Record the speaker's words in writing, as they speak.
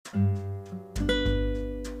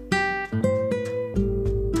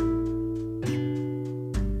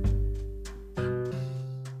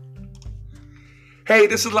Hey,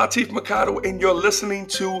 this is Latif Mercado, and you're listening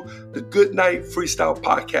to the Good Night Freestyle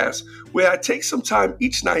Podcast, where I take some time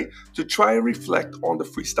each night to try and reflect on the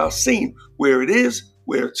freestyle scene, where it is,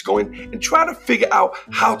 where it's going, and try to figure out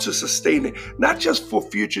how to sustain it, not just for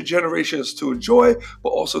future generations to enjoy, but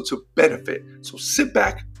also to benefit. So sit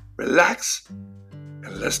back, relax,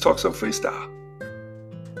 and let's talk some freestyle.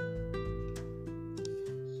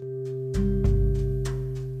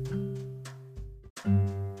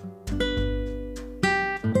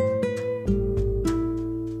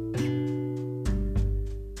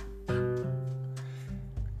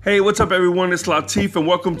 Hey, what's up, everyone? It's Latif, and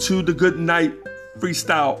welcome to the Good Night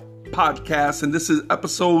Freestyle Podcast. And this is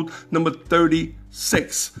episode number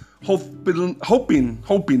 36. Hoping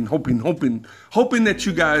that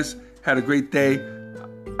you guys had a great day.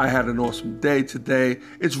 I had an awesome day today.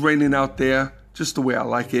 It's raining out there, just the way I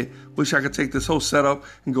like it. Wish I could take this whole setup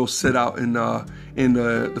and go sit out in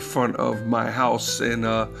the front of my house,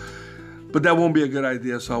 but that won't be a good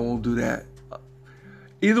idea, so I won't do that.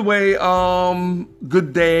 Either way,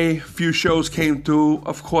 good day. Few shows came through.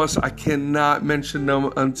 Of course, I cannot mention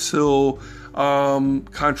them until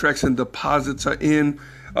contracts and deposits are in.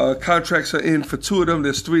 Contracts are in for 2 of them.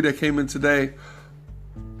 There's 3 that came in today.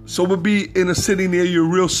 So we'll be in a city near you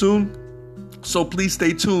real soon. So please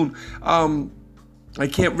stay tuned. I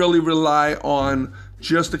can't really rely on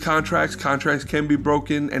just the contracts. Contracts can be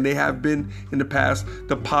broken, and they have been in the past.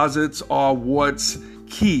 Deposits are what's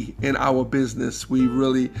key in our business. We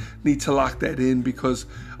really need to lock that in, because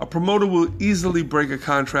a promoter will easily break a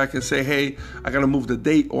contract and say, hey, I gotta move the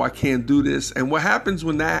date, or I can't do this. And what happens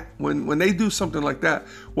when they do something like that,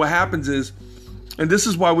 what happens is, and this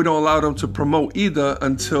is why we don't allow them to promote either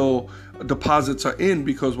until deposits are in,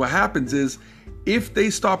 because what happens is, if they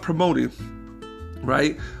start promoting,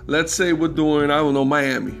 right, let's say we're doing,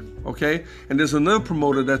 Miami, okay, and there's another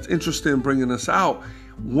promoter that's interested in bringing us out.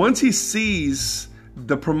 Once he sees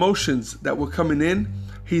the promotions that were coming in,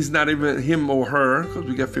 he's not even, him or her, because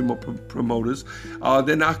we get female promoters,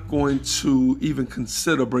 they're not going to even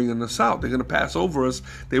consider bringing us out. They're going to pass over us.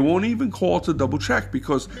 They won't even call to double check,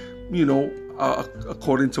 because,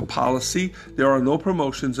 according to policy, there are no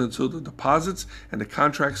promotions until the deposits and the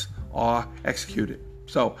contracts are executed.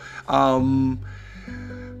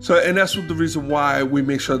 And that's the reason why we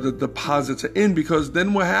make sure the deposits are in, because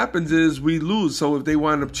then what happens is we lose. So if they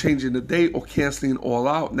wind up changing the date or canceling all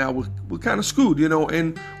out, now we're kind of screwed,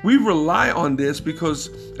 and we rely on this because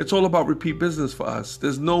it's all about repeat business for us.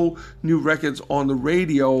 There's no new records on the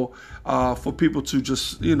radio for people to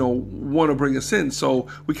just, want to bring us in. So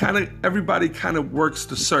everybody kind of works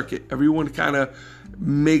the circuit. Everyone kind of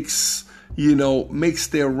makes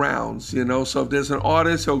their rounds, So if there's an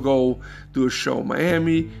artist, he'll go do a show in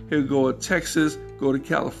Miami, he'll go to Texas, go to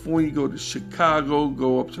California, go to Chicago,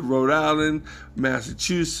 go up to Rhode Island,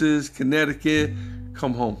 Massachusetts, Connecticut,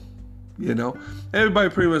 come home, Everybody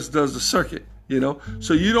pretty much does the circuit,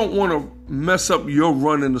 So you don't want to mess up your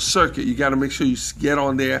run in the circuit. You got to make sure you get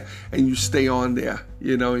on there and you stay on there,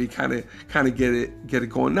 You kind of get it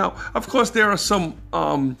going. Now, of course, there are some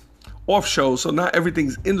off shows, so not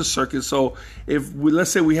everything's in the circuit. So if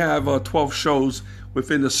let's say we have 12 shows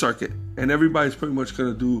within the circuit, and everybody's pretty much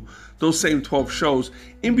going to do those same 12 shows.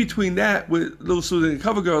 In between that, with Little Susan and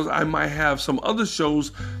Cover Girls, I might have some other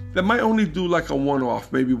shows that might only do like a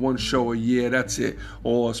one-off, maybe one show a year, that's it,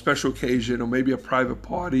 or a special occasion, or maybe a private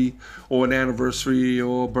party, or an anniversary,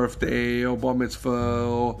 or birthday, or bar mitzvah,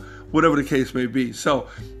 or whatever the case may be. So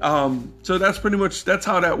that's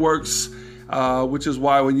how that works. Which is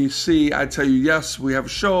why when you see, I tell you, yes, we have a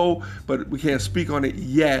show, but we can't speak on it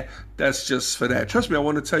yet. That's just for that. Trust me, I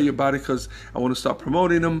want to tell you about it because I want to start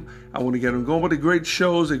promoting them. I want to get them going. But they're great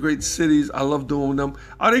shows, they're great cities. I love doing them.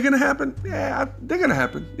 Are they going to happen? Yeah, they're going to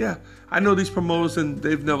happen. Yeah, I know these promoters, and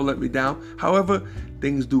they've never let me down. However,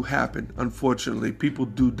 things do happen. Unfortunately, people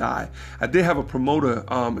do die. I did have a promoter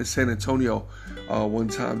in San Antonio one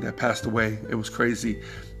time that passed away. It was crazy.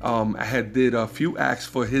 I did a few acts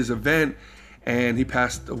for his event, and he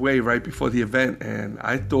passed away right before the event, and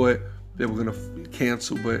I thought they were going to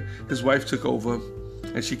cancel, but his wife took over,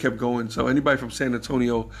 and she kept going. So anybody from San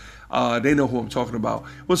Antonio, they know who I'm talking about.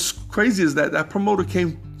 What's crazy is that promoter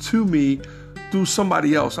came to me through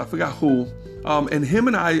somebody else. I forgot who, and him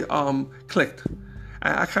and I clicked.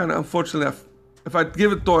 I kind of, unfortunately, if I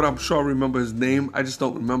give it thought, I'm sure I'll remember his name. I just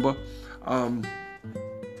don't remember.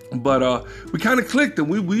 But we kind of clicked, and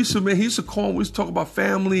we used to, man, he used to call, we used to talk about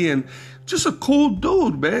family, and just a cool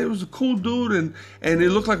dude, man. It was a cool dude, and it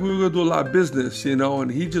looked like we were going to do a lot of business,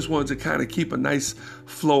 and he just wanted to kind of keep a nice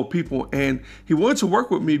flow of people. And he wanted to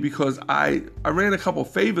work with me because I ran a couple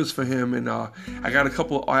favors for him, and I got a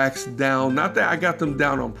couple of acts down. Not that I got them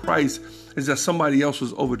down on price, it's that somebody else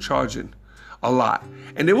was overcharging a lot.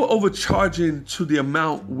 And they were overcharging to the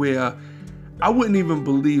amount where I wouldn't even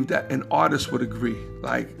believe that an artist would agree.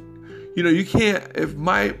 Like, you can't, if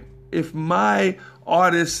my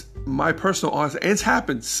artist, my personal artist, and it's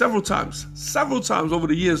happened several times over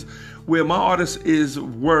the years where my artist is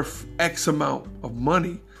worth X amount of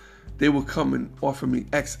money, they will come and offer me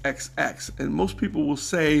XXX. And most people will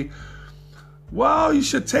say, well, you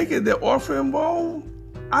should take it. They're offering, well,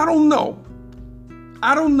 I don't know,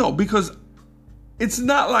 because it's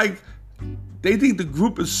not like they think the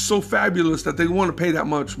group is so fabulous that they want to pay that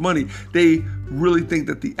much money. They really think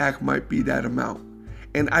that the act might be that amount.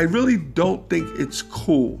 And I really don't think it's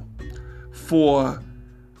cool for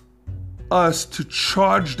us to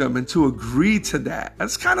charge them and to agree to that.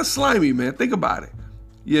 That's kind of slimy, man. Think about it.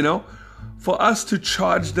 For us to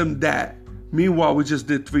charge them that. Meanwhile, we just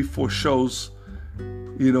did 3-4 shows,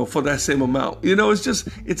 for that same amount.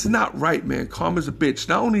 It's not right, man. Karma's a bitch.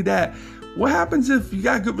 Not only that, what happens if you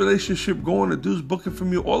got a good relationship going, a dude's booking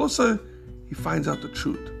from you, all of a sudden he finds out the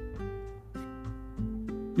truth?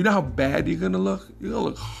 You know how bad you're going to look? You're going to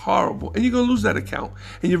look horrible. And you're going to lose that account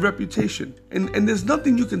and your reputation. And there's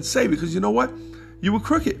nothing you can say because you know what? You were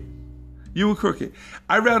crooked.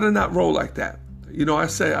 I'd rather not roll like that.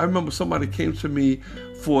 I remember somebody came to me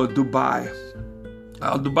for Dubai.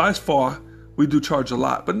 Dubai's far. We do charge a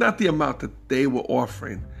lot, but not the amount that they were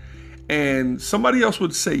offering. And somebody else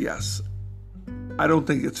would say yes. I don't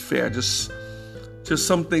think it's fair. Just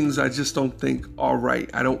some things I just don't think are right.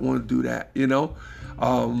 I don't want to do that,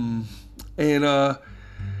 And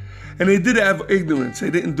they did have ignorance. They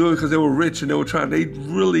didn't do it because they were rich and they were trying. They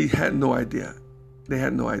really had no idea.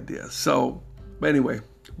 So, but anyway,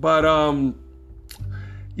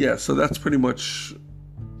 yeah. So that's pretty much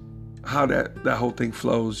how that whole thing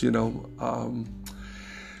flows. I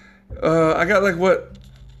got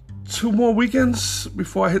 2 more weekends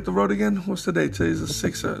before I hit the road again. What's the date? Today's the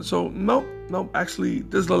 6th. So nope. Actually,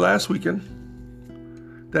 this is the last weekend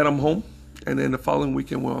that I'm home. And then the following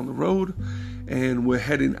weekend, we're on the road. And we're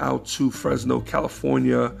heading out to Fresno,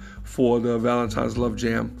 California for the Valentine's Love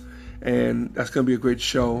Jam. And that's going to be a great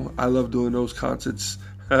show. I love doing those concerts.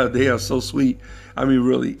 They are so sweet. I mean,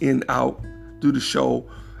 really, in, out, do the show.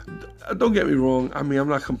 Don't get me wrong. I mean, I'm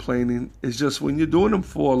not complaining. It's just when you're doing them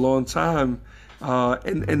for a long time,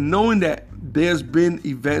 and knowing that there's been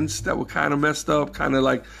events that were kind of messed up, kind of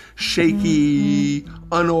like shaky,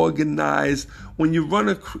 unorganized. When you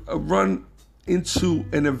run into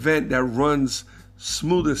an event that runs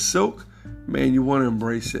smooth as silk, man, you want to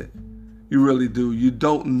embrace it. You really do. You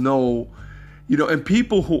don't know, and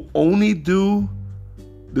people who only do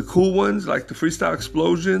the cool ones, like the Freestyle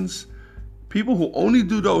Explosions, people who only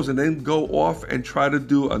do those and then go off and try to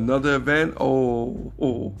do another event,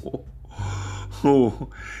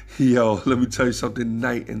 yo, let me tell you something,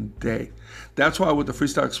 night and day. That's why with the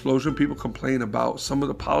Freestyle Explosion, people complain about some of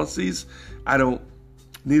the policies.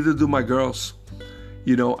 Neither do my girls.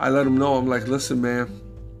 I let them know, I'm like, listen, man,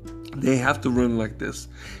 they have to run like this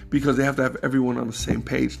because they have to have everyone on the same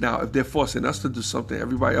page. Now, if they're forcing us to do something,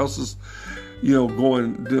 everybody else is,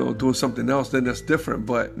 doing something else, then that's different.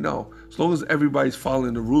 But no, as long as everybody's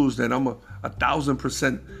following the rules, then I'm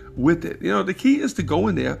 1,000% with it. The key is to go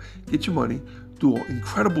in there, get your money, do an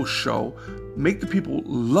incredible show, make the people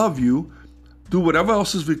love you, do whatever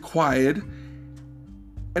else is required,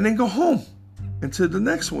 and then go home and to the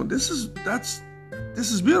next one. This is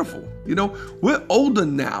beautiful. We're older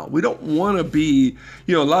now. We don't want to be,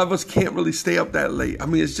 a lot of us can't really stay up that late. I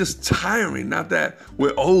mean, it's just tiring. Not that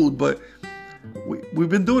we're old, but we've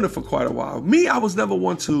been doing it for quite a while. Me, I was never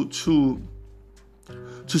one to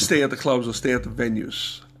stay at the clubs or stay at the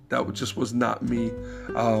venues. That just was not me.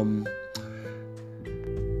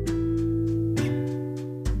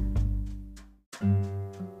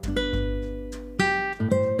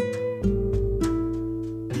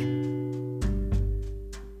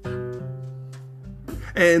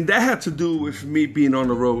 And that had to do with me being on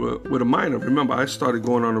the road with a minor. Remember, I started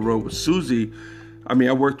going on the road with Susie. I mean,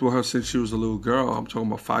 I worked with her since she was a little girl. I'm talking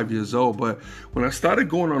about 5 years old. But when I started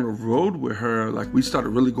going on the road with her, like we started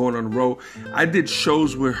really going on the road, I did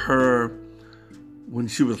shows with her when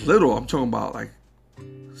she was little. I'm talking about like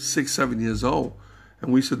 6, 7 years old.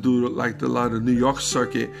 and we used to do like a lot of New York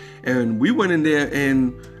circuit. And we went in there,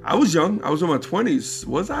 and I was young. I was in my 20s.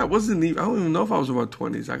 Was I? I don't even know if I was in my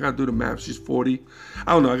 20s. I got to do the math. She's 40.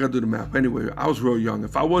 I don't know. I got to do the math. Anyway, I was real young.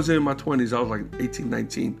 If I wasn't in my 20s, I was like 18,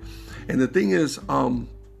 19. And the thing is,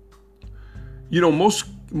 most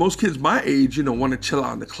kids my age, want to chill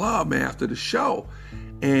out in the club, man, after the show.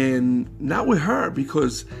 And not with her,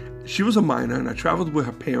 because she was a minor, and I traveled with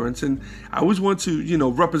her parents, and I always wanted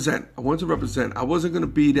to, represent. I wanted to represent. I wasn't going to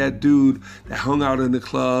be that dude that hung out in the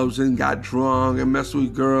clubs and got drunk and messed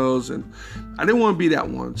with girls, and I didn't want to be that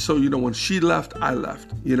one. So, when she left, I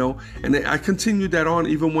left, and I continued that on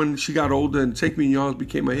even when she got older, and Take Me Young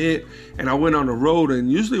became a hit, and I went on the road,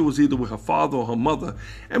 and usually it was either with her father or her mother.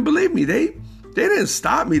 And believe me, they didn't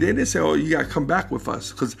stop me. They didn't say, oh, you got to come back with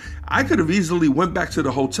us, because I could have easily went back to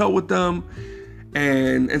the hotel with them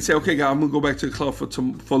and say, okay, guys, I'm going to go back to the club for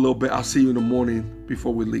a little bit. I'll see you in the morning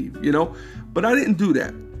before we leave, But I didn't do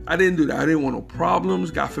that. I didn't want no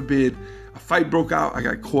problems. God forbid a fight broke out. I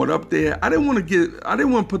got caught up there. I didn't want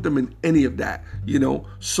to put them in any of that,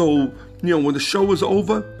 So, when the show was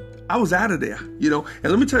over, I was out of there, And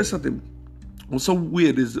let me tell you something. What's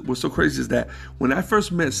so crazy is that when I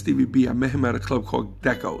first met Stevie B, I met him at a club called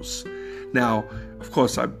Deco's. Now, of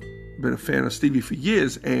course, I've been a fan of Stevie for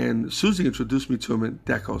years, and Susie introduced me to him at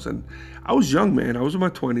Deco's. And I was young, man. I was in my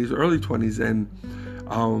 20s, early 20s, and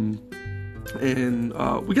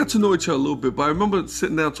we got to know each other a little bit. But I remember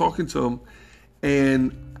sitting down talking to him,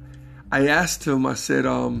 and I asked him, I said,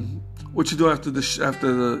 what you doing after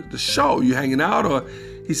the show? You hanging out? Or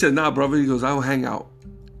he said, nah, brother. He goes, I don't hang out.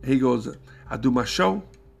 He goes, I do my show,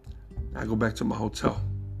 I go back to my hotel.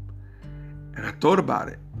 And I thought about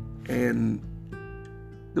it, and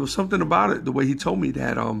there was something about it, the way he told me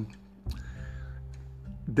that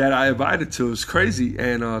that I invited to. It was crazy.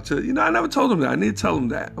 And I never told him that. I need to tell him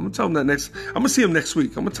that. I'm gonna tell him that I'm gonna see him next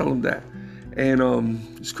week. I'm gonna tell him that. And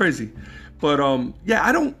it's crazy. But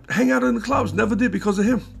I don't hang out in the clubs. Never did, because of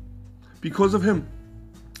him.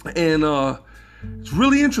 And it's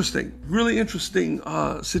really interesting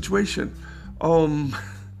situation.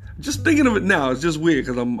 Just thinking of it now, it's just weird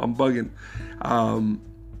because I'm bugging.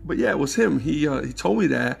 But yeah, it was him. He told me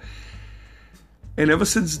that. And ever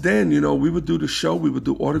since then, we would do the show, we would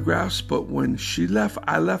do autographs. But when she left,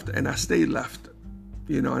 I left, and I stayed left.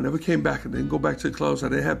 I never came back. I didn't go back to the clubs. I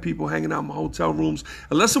didn't have people hanging out in my hotel rooms,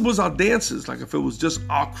 unless it was our dances. Like if it was just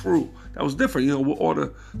our crew, that was different. We'll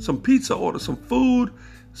order some pizza, order some food,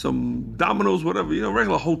 some Domino's, whatever.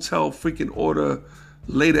 Regular hotel freaking order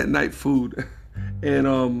late at night food.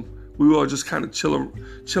 And we would all just kind of chill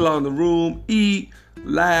out in the room, eat,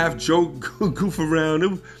 laugh, joke, goof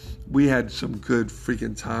around. We had some good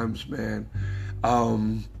freaking times, man.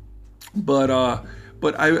 But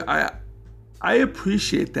I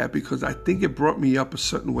appreciate that, because I think it brought me up a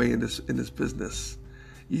certain way in this business.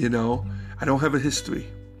 I don't have a history.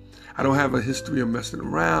 I don't have a history of messing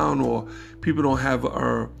around, or people don't have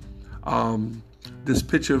this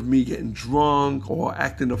picture of me getting drunk or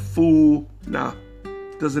acting a fool. Nah,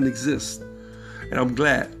 doesn't exist. And I'm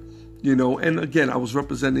glad, and again, I was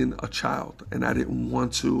representing a child, and I didn't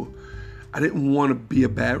want to be a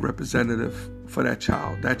bad representative for that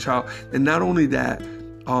child. And not only that,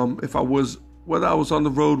 whether I was on the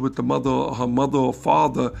road with her mother or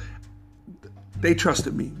father, they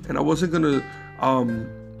trusted me, and I wasn't going to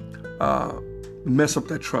mess up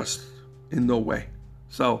that trust in no way.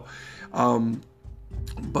 So,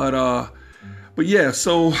 but yeah,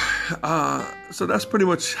 so that's pretty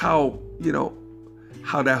much how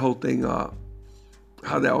that whole thing, how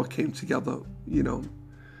that all came together,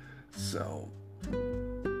 so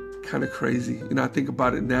kind of crazy. I think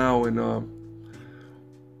about it now, and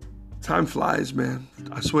time flies, man.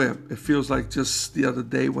 I swear, it feels like just the other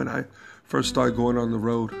day when I first started going on the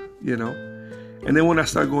road, and then when I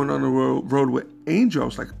started going on the road with Angel, I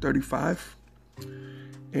was like 35,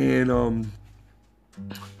 and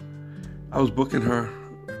I was booking her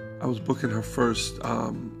first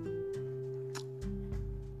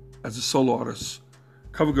as a solo artist.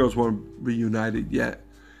 Cover Girls weren't reunited yet.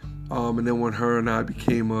 And then when her and I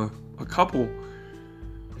became a couple,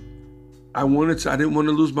 I didn't want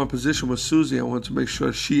to lose my position with Susie. I wanted to make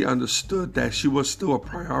sure she understood that she was still a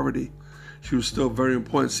priority. She was still very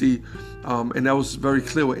important. And that was very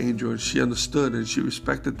clear with Angel, and she understood and she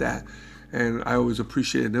respected that. And I always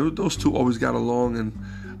appreciated it. Those two always got along, and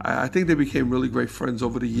I think they became really great friends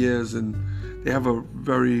over the years, and they have a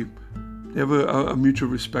mutual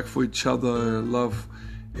respect for each other and love,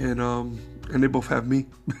 and they both have me.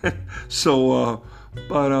 So,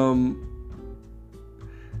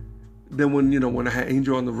 then when I had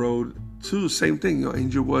Angel on the road too, same thing.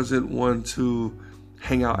 Angel wasn't one to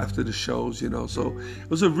hang out after the shows, you know. So it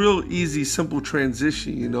was a real easy, simple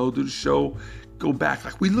transition, you know, do the show, go back.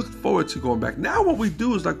 Like, we look forward to going back. Now what we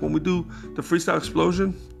do is, like, when we do the Freestyle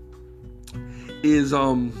Explosion, is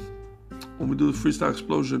when we do the Freestyle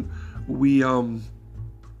Explosion, when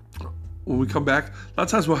we come back, a lot of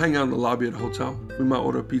times we'll hang out in the lobby at the hotel. We might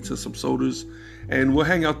order a pizza, some sodas, and we'll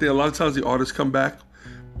hang out there. A lot of times the artists come back.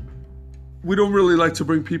 We don't really like to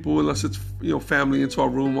bring people unless it's, you know, family into our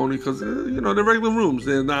room, only because, you know, they're regular rooms.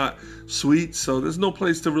 They're not suites, so there's no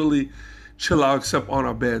place to really chill out except on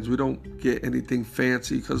our beds. We don't get anything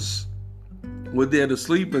fancy because we're there to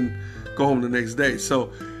sleep and go home the next day.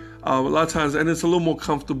 So a lot of times, and it's a little more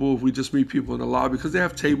comfortable if we just meet people in the lobby because they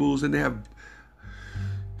have tables and they have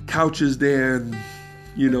couches there, and,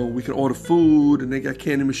 you know, we can order food, and they got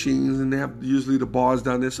candy machines, and they have usually the bars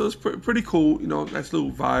down there. So it's pretty cool, you know, nice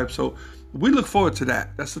little vibe. So we look forward to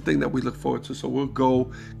that. That's the thing that we look forward to. So we'll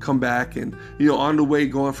go, come back, and, you know, on the way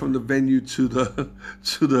going from the venue to the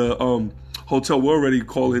hotel, we're already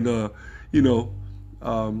calling, you know,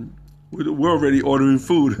 we're already ordering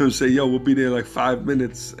food and say, yo, we'll be there in like 5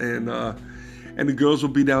 minutes, and the girls will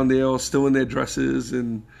be down there all still in their dresses,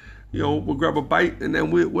 and, you know, we'll grab a bite, and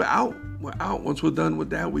then we're out. We're out. Once we're done with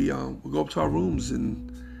that, we'll go up to our rooms and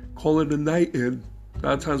call it a night. And a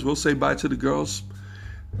lot of times we'll say bye to the girls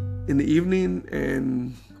in the evening,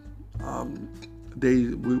 and well,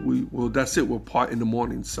 that's it. We'll part in the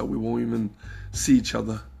morning, so we won't even see each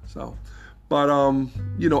other. So, but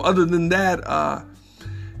you know, other than that,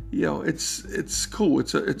 you know, it's cool.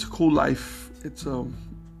 It's a cool life. It's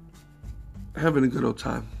having a good old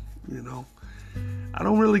time, you know. I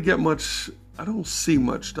don't really get much. I don't see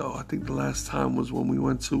much, though. I think the last time was when we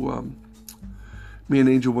went to, me and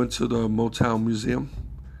Angel went to the Motown Museum,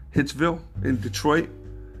 Hitsville in Detroit.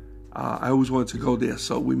 I always wanted to go there,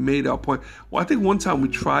 so we made our point. Well, I think one time we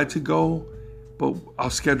tried to go, but our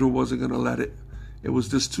schedule wasn't going to let it. It was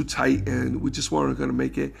just too tight, and we just weren't going to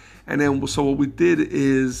make it. And then, so what we did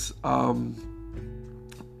is, another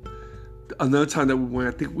time that we went,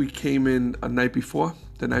 I think we came in the night before,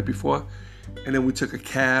 and then we took a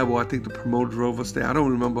cab, or I think the promoter drove us there. I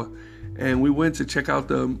don't remember. And we went to check out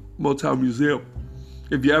the Motown Museum.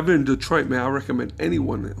 If you're ever in Detroit, man, I recommend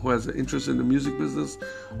anyone who has an interest in the music business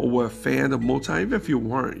or were a fan of Motown, even if you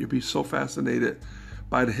weren't, you'd be so fascinated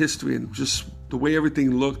by the history and just the way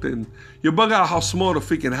everything looked. And you bug out how small the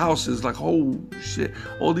freaking house is. Like, oh shit,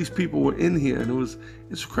 all these people were in here, and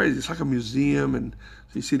it's crazy. It's like a museum, and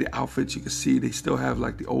so you see the outfits. You can see they still have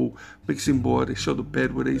like the old mixing board. They show the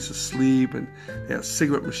bed where they used to sleep, and they had a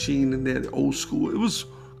cigarette machine in there, the old school. It was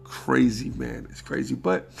crazy, man. It's crazy,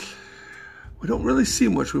 but we don't really see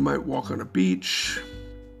much. We might walk on the beach.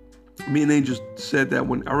 Me and Angel said that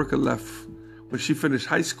when Erica left, when she finished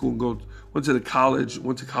high school and went to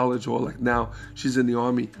college, or like now she's in the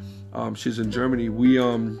army, she's in Germany. We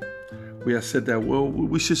have said that, well,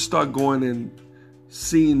 we should start going and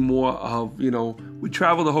seeing more of, you know, we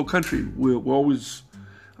travel the whole country. We're always,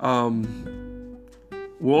 we're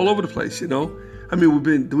all over the place, you know. I mean,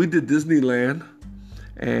 we did Disneyland,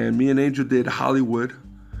 and me and Angel did Hollywood,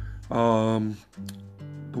 the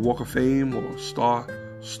Walk of Fame, or Star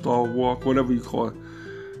Walk, whatever you call it.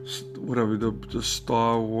 Whatever, the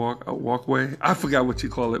Star Walkway. I forgot what you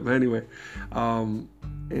call it, but anyway. And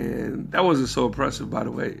that wasn't so impressive, by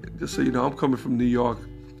the way. Just so you know, I'm coming from New York,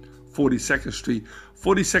 42nd Street.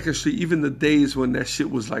 42nd Street, even the days when that shit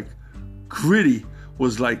was like gritty,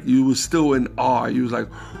 was like, you was still in awe. You was like,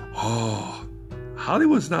 oh,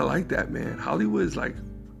 Hollywood's not like that, man. Hollywood is like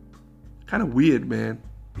kind of weird, man.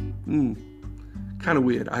 Kind of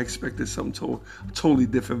weird. I expected something totally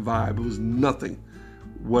different vibe. It was nothing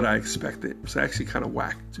what I expected. It's actually kind of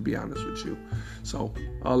whack, to be honest with you. So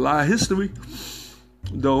a lot of history,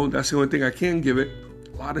 though. That's the only thing I can give it.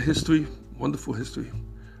 A lot of history, wonderful history.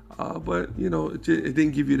 But you know, it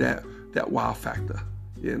didn't give you that wow factor,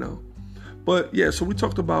 you know. But yeah, so we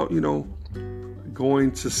talked about, you know,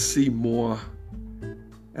 going to see more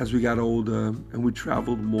as we got older, and we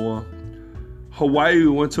traveled more. Hawaii, we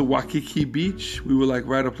went to Waikiki Beach. We were like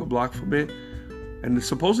right up the block from it, and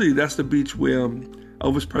supposedly that's the beach where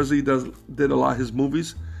Elvis Presley did a lot of his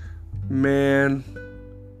movies. Man,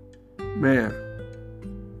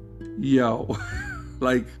 yo,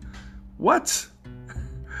 like, what?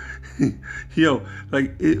 Yo,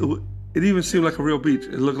 like, it even seemed like a real beach.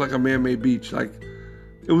 It looked like a man-made beach. Like,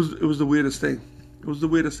 it was the weirdest thing. It was the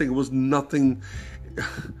weirdest thing. It was nothing.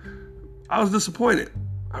 I was disappointed.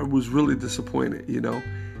 I was really disappointed, you know.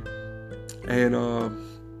 And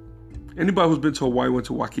anybody who's been to Hawaii, went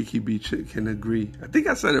to Waikiki Beach, can agree. I think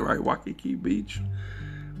I said it right, Waikiki Beach.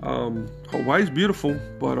 Hawaii's beautiful,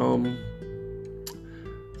 but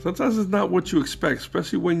Sometimes it's not what you expect,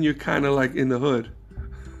 especially when you're kind of like in the hood.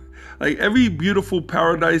 Like every beautiful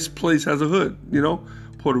paradise place has a hood, you know?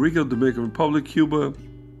 Puerto Rico, Dominican Republic, Cuba,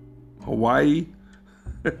 Hawaii.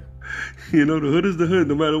 You know, the hood is the hood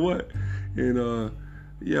no matter what. And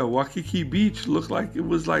yeah, Waikiki Beach looked like it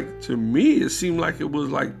was like, to me, it seemed like it was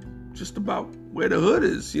like just about where the hood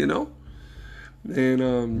is, you know?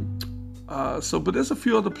 And but there's a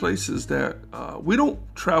few other places that we don't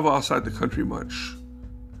travel outside the country much.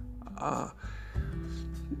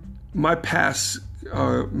 My past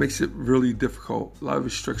makes it really difficult, a lot of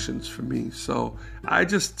restrictions for me. So I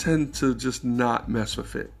just tend to just not mess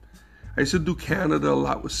with it. I used to do Canada a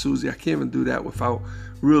lot with Susie. I can't even do that without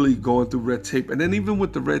really going through red tape. And then even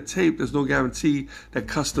with the red tape, there's no guarantee that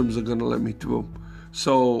customs are going to let me through.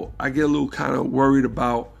 So I get a little kind of worried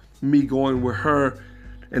about me going with her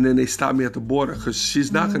and then they stop me at the border because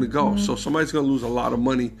she's not going to go. So somebody's going to lose a lot of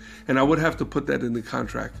money. And I would have to put that in the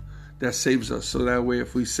contract. That saves us. So that way,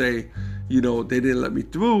 if we say, you know, they didn't let me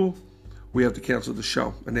through, we have to cancel the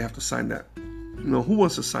show. And they have to sign that. You know, who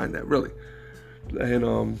wants to sign that, really?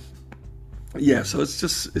 And yeah, so it's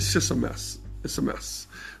just a mess. It's a mess.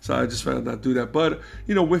 So I just rather not do that. But,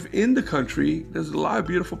 you know, within the country, there's a lot of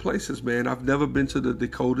beautiful places, man. I've never been to the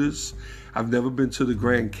Dakotas. I've never been to the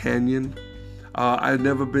Grand Canyon. I've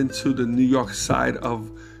never been to the New York side of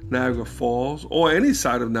Niagara Falls, or any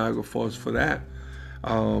side of Niagara Falls for that.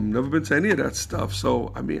 Never been to any of that stuff.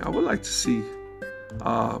 So, I mean, I would like to see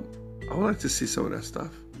some of that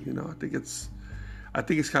stuff. You know, I think it's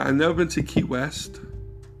kind of, I've never been to Key West,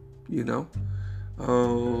 you know.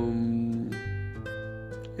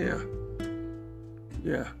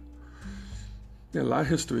 Yeah, a lot of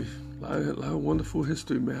history, a lot of wonderful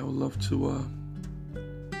history, man. I would love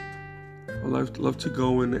to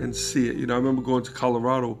go and see it. You know, I remember going to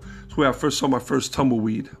Colorado. It's where I first saw my first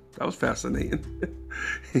tumbleweed. That was fascinating.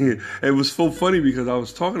 It was so funny because I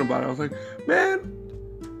was talking about it. I was like, man,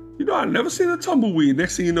 you know, I've never seen a tumbleweed.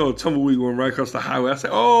 Next thing you know, a tumbleweed going right across the highway. I said,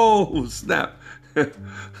 oh, snap.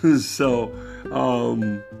 So,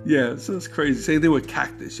 yeah, so it's crazy. Same thing with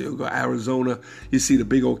cactus. You know, go to Arizona, you see the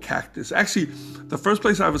big old cactus. Actually, the first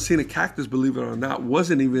place I ever seen a cactus, believe it or not,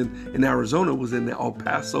 wasn't even in Arizona. It was in El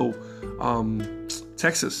Paso,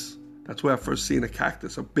 Texas. That's where I first seen a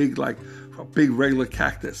cactus, a big regular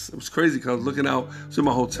cactus. It was crazy because I was looking out, I was in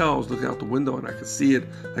my hotel, I was looking out the window and I could see it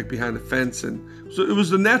like behind the fence. And so it was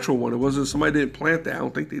the natural one. It wasn't, somebody didn't plant that. I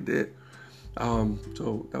don't think they did.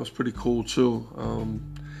 So that was pretty cool too.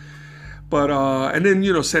 And then,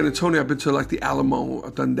 you know, San Antonio, I've been to like the Alamo.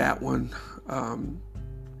 I've done that one.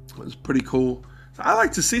 It was pretty cool. I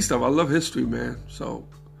like to see stuff. I love history, man. So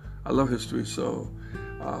I love history. So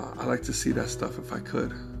I like to see that stuff if I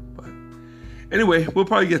could. But anyway, we'll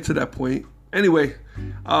probably get to that point. Anyway,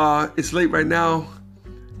 it's late right now.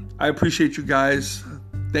 I appreciate you guys.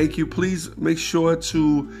 Thank you. Please make sure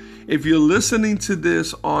to, if you're listening to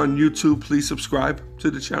this on YouTube, please subscribe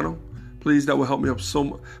to the channel. Please, that will help me out so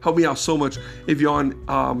much. If you're on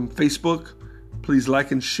Facebook, please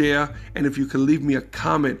like and share. And if you can leave me a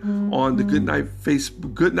comment on the Goodnight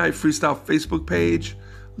Freestyle Facebook page,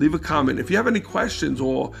 leave a comment. If you have any questions,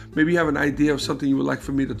 or maybe you have an idea of something you would like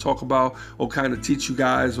for me to talk about or kind of teach you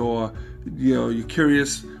guys, or you know, you're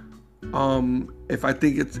curious. If I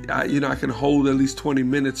think it's, you know, I can hold at least 20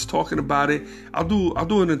 minutes talking about it, I'll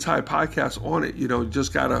do an entire podcast on it. You know,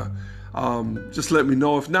 just gotta, just let me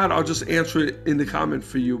know. If not, I'll just answer it in the comment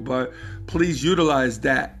for you. But please utilize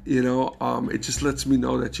that. You know, it just lets me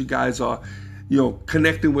know that you guys are, you know,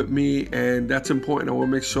 connecting with me, and that's important. I want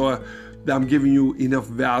to make sure that I'm giving you enough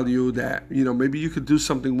value that, you know, maybe you could do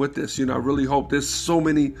something with this. You know, I really hope. There's so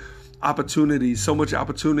much opportunities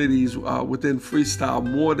within freestyle,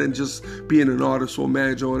 more than just being an artist or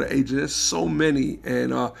manager or an agent. There's so many.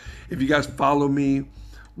 And if you guys follow me,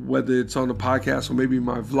 whether it's on the podcast or maybe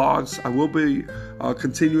my vlogs, I will be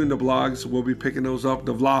continuing the vlogs. We'll be picking those up.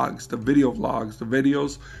 The vlogs, the video vlogs, the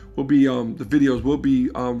videos will be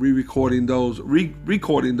re-recording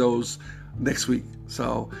those next week.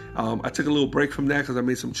 So I took a little break from that because I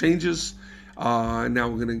made some changes. And now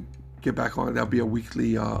we're going to get back on. That'll be a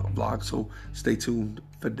weekly vlog, so stay tuned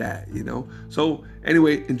for that, you know. So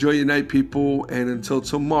anyway, enjoy your night, people, and until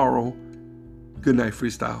tomorrow, good night,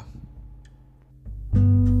 freestyle.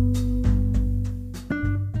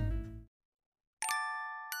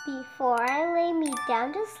 Before I lay me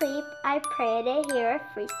down to sleep, I pray to hear a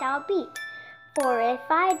freestyle beat. For if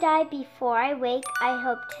I die before I wake, I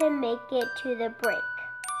hope to make it to the break.